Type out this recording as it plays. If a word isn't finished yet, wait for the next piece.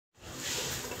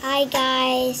Hi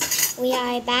guys, we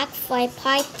are back for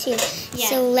part 2. Yeah.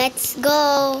 So let's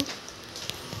go.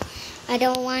 I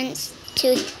don't want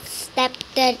to step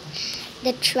the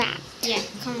trap. Yeah,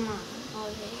 come on.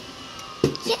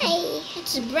 Okay. Yay!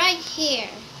 It's bright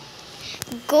here.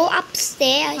 Go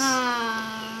upstairs.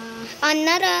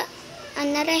 Another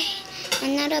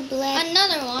blood.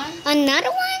 Another one.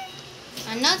 Another one?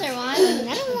 Another one.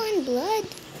 Another one blood.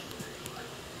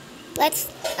 Let's.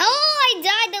 Oh, I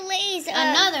died. The laser.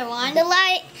 Another one. The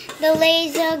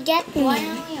laser get me. Why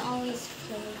are we always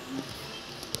failing?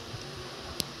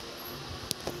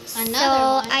 Another So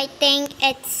one. I think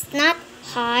it's not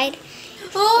hard.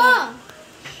 Oh!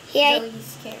 Here. Really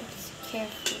scared.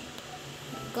 Careful.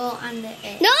 Go on the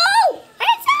edge. No! I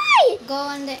died. Go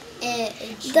on the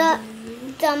edge.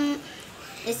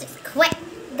 This is quick.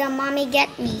 The mommy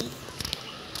get me.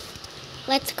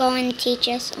 Let's go and teach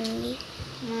us only.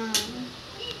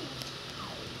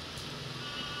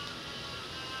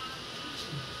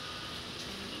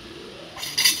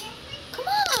 Come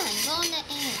on, go on the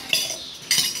edge.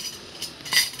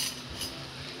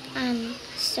 I'm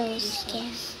so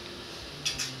scared.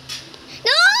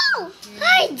 No!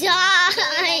 I Go died.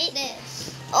 like this.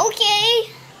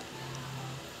 Okay.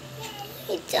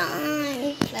 I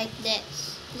died. Like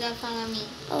this. Don't follow me.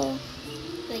 Oh.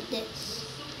 Like this.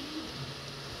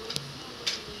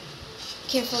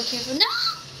 Careful, careful. No!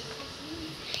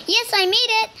 Yes, I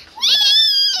made it.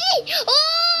 Whee! Oh!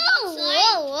 Don't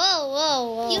slide.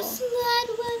 Whoa. You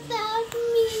slide without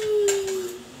me.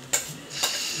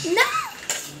 No!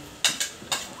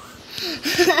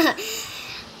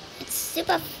 It's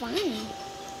super fun.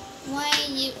 Why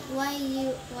did you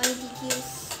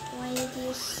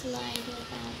slide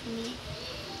without me?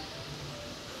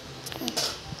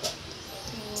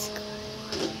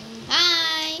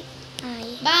 Hi. Hi.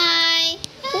 Bye.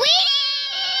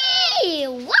 Whee!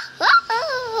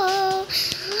 Whoa!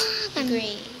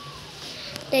 Great.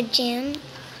 The gym.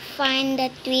 Find the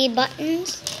 3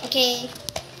 buttons. Okay.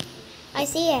 I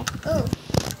see it. Oh,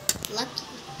 lucky.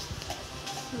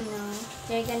 No,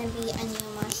 they're gonna be a new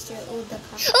monster. Oh, the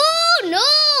cup. Oh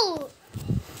no!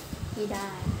 You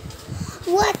died.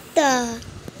 What the?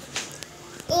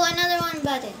 Oh, another one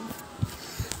button.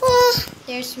 Oh.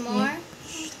 There's more.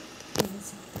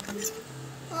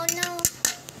 Oh no.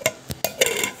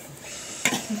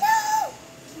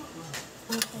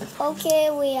 Okay,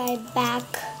 we are back.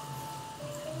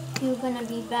 You're gonna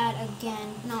be bad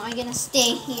again. No, I'm gonna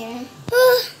stay here.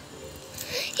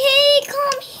 Hey,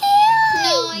 come here!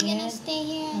 No, I'm gonna stay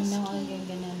here. Ano ang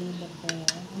gaganalila ko?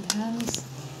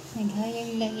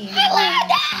 Naghayag lagi.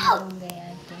 Hello! Malunggay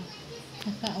ate.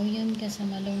 Nakauyon ka sa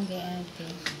malunggay ate.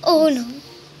 Oh no.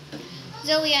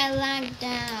 Zoe, I lagged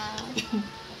out.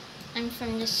 I'm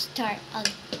from the start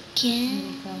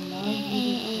again.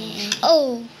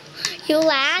 Oh, you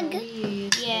lag?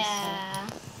 Yeah.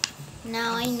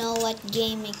 Now I know what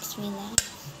game makes me lag.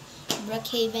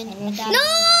 Brookhaven. No!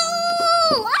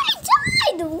 I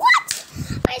died! What?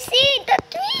 I see the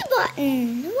 3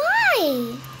 button.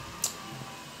 Why?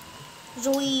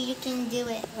 Zoe, you can do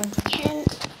it.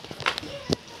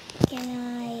 Can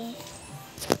I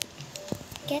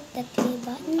get the 3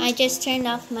 button? I just turned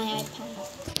off my iPad.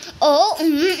 Oh,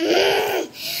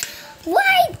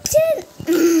 why did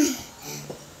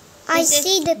I This is-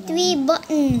 see the 3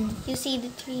 button? You see the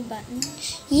 3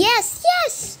 buttons? Yes.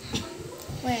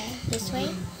 Where? This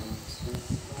way?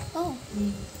 Oh.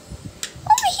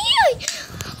 Over here.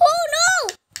 Oh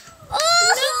no.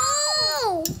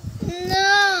 Oh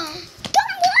No. The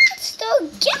monster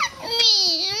get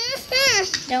me.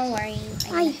 Don't worry.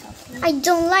 I'm gonna help you. I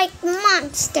don't like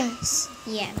monsters.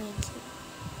 Yeah, me too.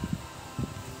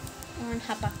 And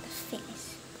how about the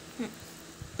face?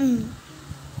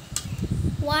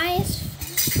 Why is...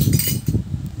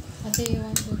 Ate, you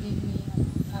want to give me here?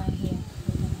 You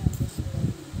can have this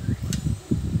one.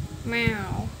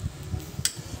 Meow.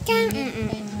 Can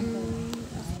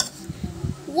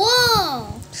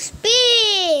Whoa!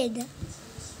 Speed.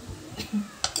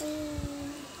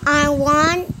 I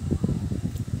want.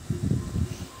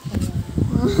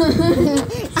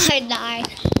 I died.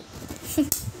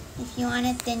 If you want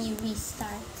it, then you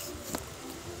restart.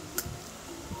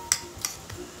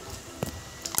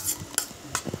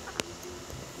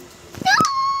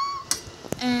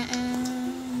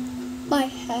 My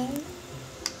head.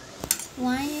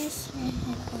 Why is your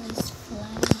head always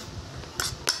flat?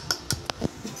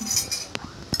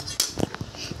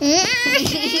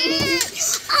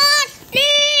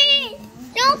 Auntie!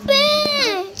 Stop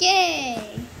it! Yay!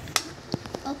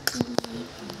 Okay.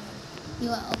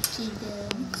 You are okay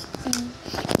girl.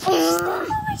 Stop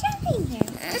overjumping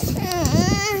here.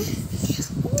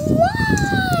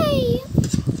 Why?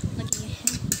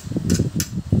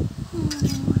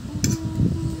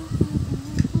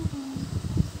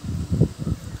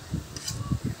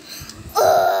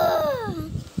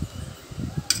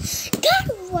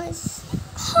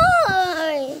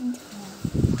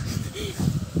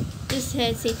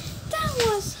 could see. That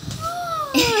was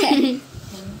hard.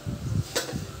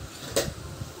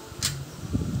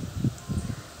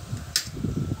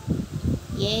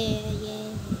 Yeah.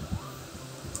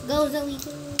 Go, Zoe,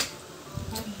 go.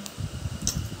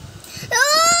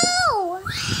 Oh!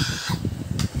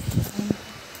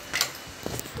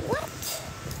 What?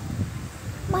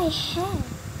 My head.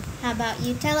 How about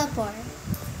you teleport?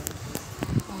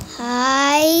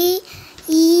 Hi.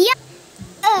 Yep.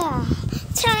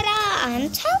 Ta-da! I'm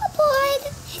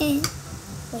teleported.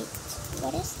 Wait,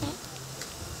 what is that?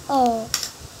 Oh,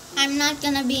 I'm not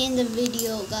gonna be in the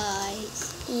video,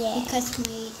 guys. yeah. Because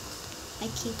I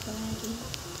keep lagging.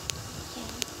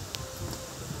 Yeah.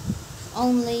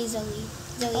 Only Zoe.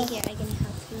 Zoe, here, I'm gonna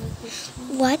help you with this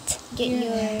one. What? Get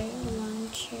your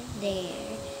launcher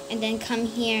there. And then come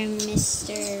here,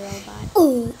 Mr. Robot.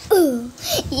 Ooh.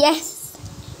 Yes.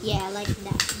 Yeah, like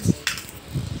that.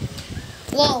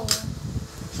 Whoa.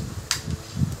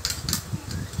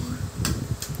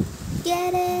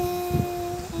 Get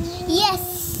it. Yes.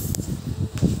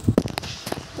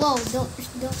 Whoa, don't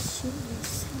shoot yourself.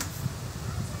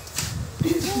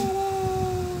 Get it.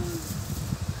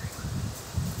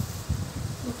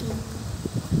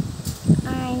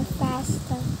 I'm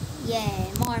faster.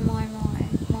 Yeah, more. Like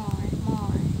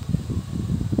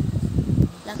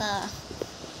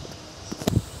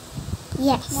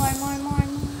Yes. more.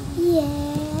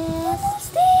 Yes.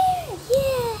 Almost there.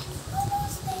 Yeah.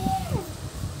 Almost there.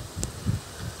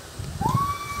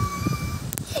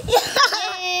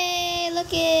 Yay, look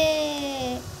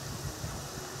it.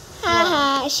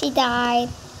 Haha, she died.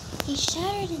 He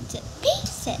shattered into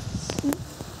pieces.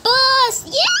 Bus!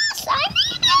 Yes, I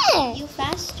made it! You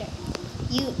faster.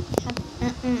 You have.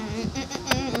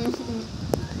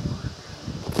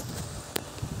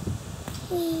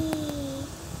 Whee.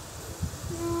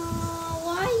 Oh,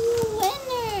 why you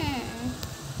winner?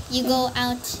 You go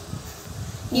out.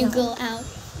 You No. go out.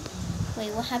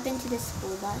 Wait, what happened to the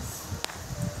school bus?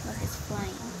 Look, it's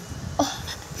flying. Oh,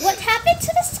 What happened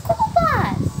to the school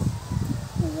bus?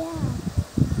 yeah.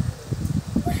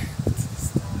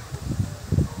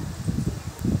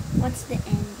 What's the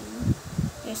ending?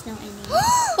 There's no ending.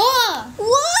 Oh!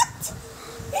 What?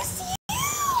 It's you!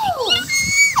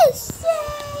 Yes!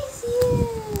 Yes,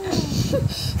 you!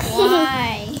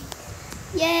 Why?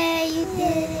 Yay, you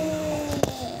did it!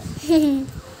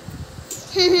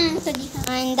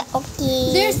 And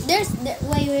okay. There's, wait.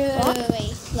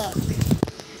 Look.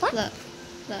 What? Look.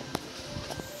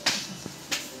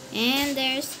 And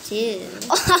there's 2.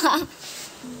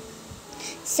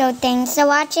 So thanks for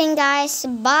watching, guys.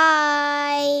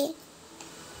 Bye.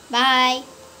 Bye.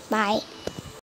 Bye.